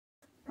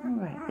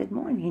Alright, good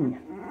morning.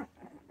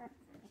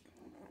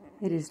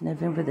 It is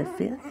November the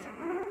 5th,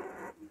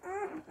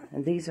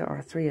 and these are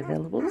our 3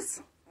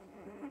 availables.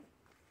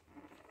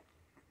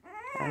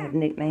 I have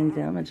nicknamed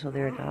them until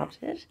they're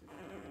adopted.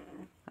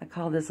 I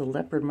call this a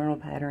leopard merle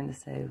pattern,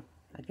 so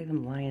I gave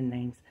them lion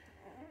names.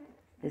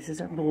 This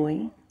is our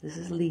boy. This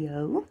is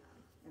Leo.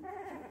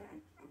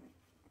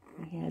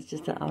 He has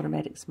just an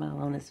automatic smile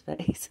on his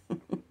face.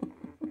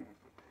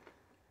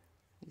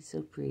 He's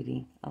so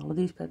pretty. All of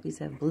these puppies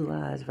have blue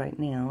eyes right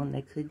now, and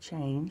they could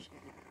change.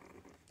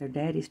 Their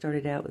daddy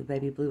started out with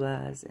baby blue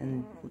eyes,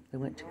 and they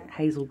went to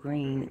hazel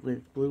green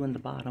with blue in the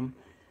bottom.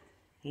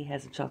 He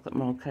has a chocolate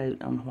merle coat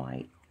on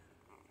white.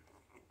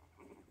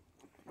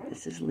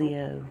 This is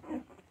Leo.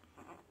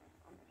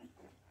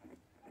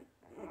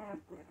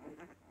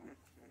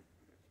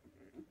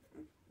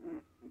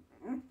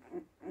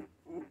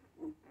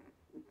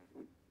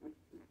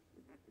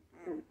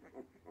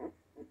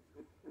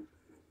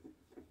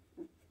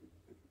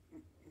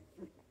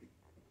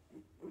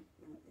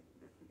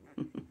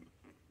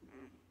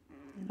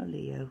 Little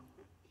Leo.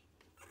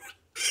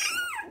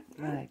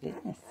 My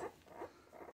goodness.